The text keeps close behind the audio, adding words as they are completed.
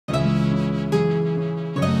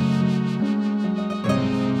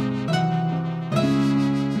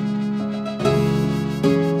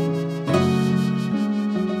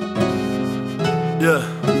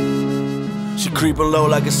creeping low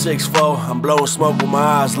like a 6'4". I'm blowing smoke with my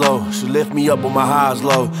eyes low. She lift me up with my highs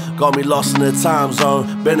low. Got me lost in the time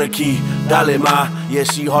zone. Been a key, dale ma. Yeah,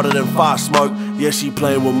 she harder than fire smoke. Yeah, she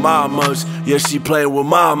playing with my emotes. Yeah, she playing with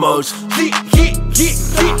my emotes.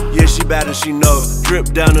 Yeah, she bad and she know. Drip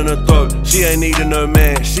down in her throat. She ain't needing no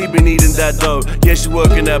man. She been eating that dough. Yeah, she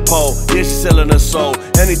working that pole. Yeah, she selling her soul.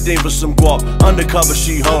 Anything for some guap. Undercover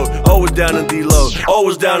she hoe. Always down in D-low.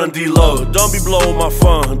 Always down in D-low. Don't be blowing my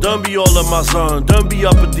phone. Don't be all in my zone. Don't be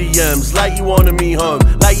up in DMs like you wanted me home.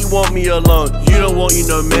 Like you want me alone. You don't want you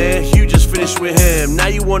no man. You just finished with him. Now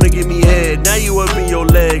you wanna give me head. Now you open your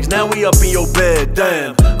legs. Now we up in your bed.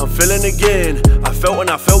 Damn, I'm feeling again. I felt when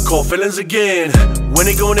I felt cold feelings again. When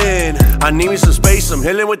it going in, I need me some space, I'm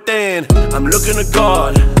healing within. I'm looking to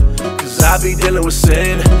God, cause I be dealing with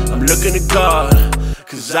sin. I'm looking to God,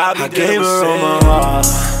 cause I be dealing with sin. I gave her all my heart,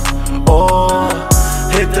 oh,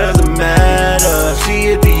 it doesn't matter.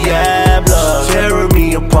 She a Diabla, tearing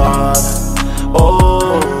me apart.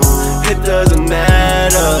 Oh, it doesn't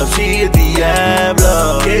matter. She a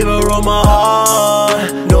Diabla, gave her all my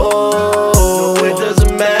heart. No, it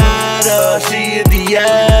doesn't matter. She a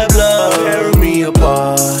Diabla, tearing me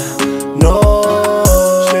apart. No,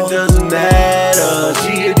 shit doesn't matter.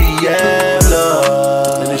 She a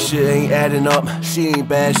Diabla. And this shit ain't adding up. She ain't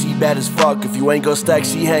bad, she bad as fuck. If you ain't got stacks,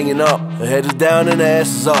 she hanging up. Her head is down and her ass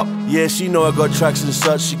is up. Yeah, she know I got tracks and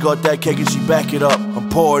such. She got that cake and she back it up. I'm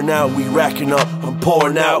pouring out, we racking up. I'm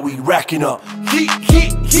pouring out, we racking up.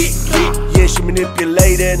 Yeah, she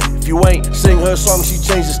manipulating. If you ain't sing her song, she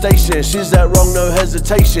changed the station. She's that wrong, no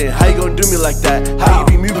hesitation. How you gonna do me like that? How you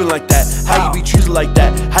be moving like that? How you be choosing like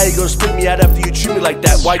that? How you gonna spit me out after you chew me like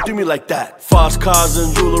that? Why do me like that? Fast cars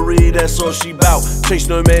and jewelry, that's all she bout. Chase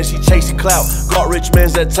no man, she chasing clout. Got rich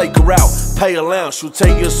mans that take her out. Pay a lounge, she'll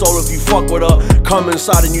take your soul if you fuck with her. Come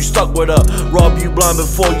inside and you stuck with her. Rob you blind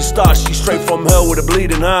before you start. She straight from hell with a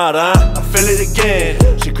bleeding heart, huh? I feel it again.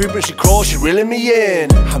 She creeping, she crawl, she reeling me in.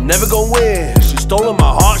 I'm never gonna win. She stolen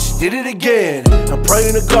my heart, she did it again. I'm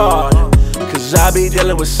praying to God, cause I be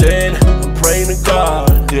dealing with sin. I'm praying to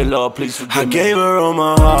God, dear Lord, please forgive me. I gave her all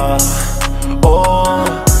my heart, oh,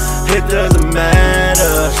 it doesn't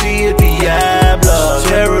matter. She a Diabla,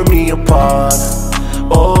 tearing me apart.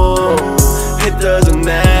 Oh, it doesn't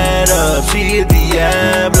matter. She a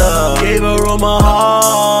Diabla, gave her all my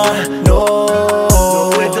heart. No,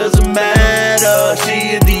 it doesn't matter.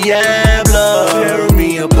 She a Diabla, tearing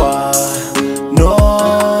me apart. No,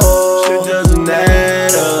 shit doesn't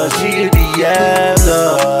matter. She a Diabla.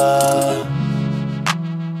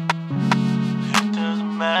 It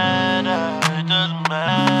doesn't matter. It doesn't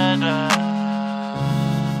matter.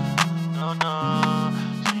 No, no.